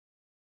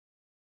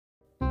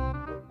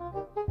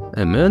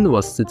A man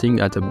was sitting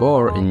at a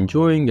bar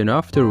enjoying an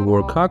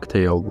after-work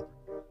cocktail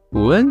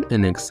when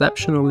an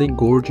exceptionally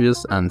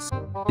gorgeous and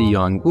sexy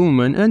young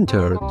woman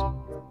entered.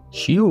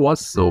 She was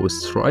so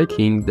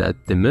striking that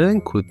the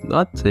man could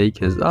not take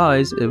his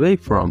eyes away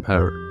from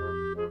her.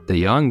 The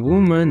young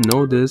woman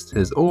noticed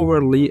his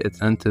overly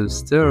attentive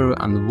stare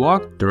and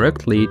walked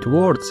directly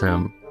towards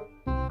him.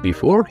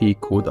 Before he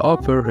could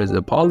offer his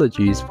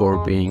apologies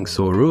for being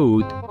so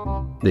rude,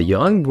 the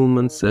young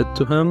woman said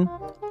to him,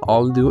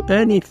 "I'll do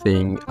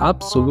anything,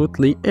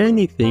 absolutely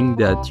anything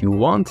that you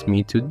want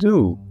me to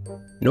do,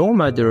 no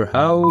matter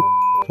how,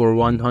 for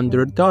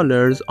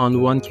 $100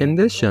 on one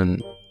condition."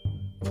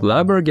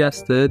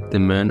 Flabbergasted, the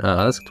man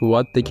asked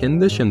what the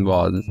condition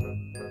was.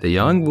 The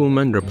young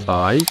woman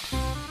replied,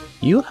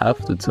 "You have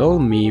to tell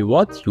me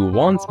what you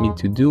want me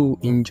to do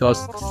in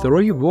just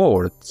 3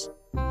 words."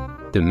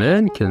 The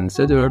man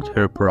considered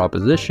her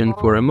proposition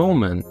for a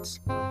moment,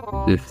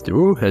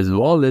 withdrew his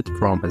wallet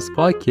from his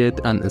pocket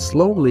and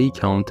slowly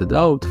counted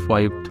out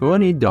 5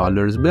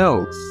 $20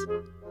 bills,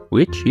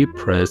 which he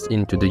pressed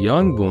into the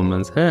young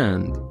woman's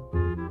hand.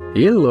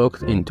 He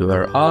looked into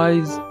her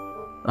eyes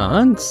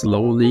and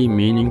slowly,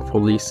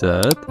 meaningfully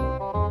said,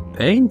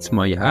 "Paint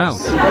my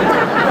house."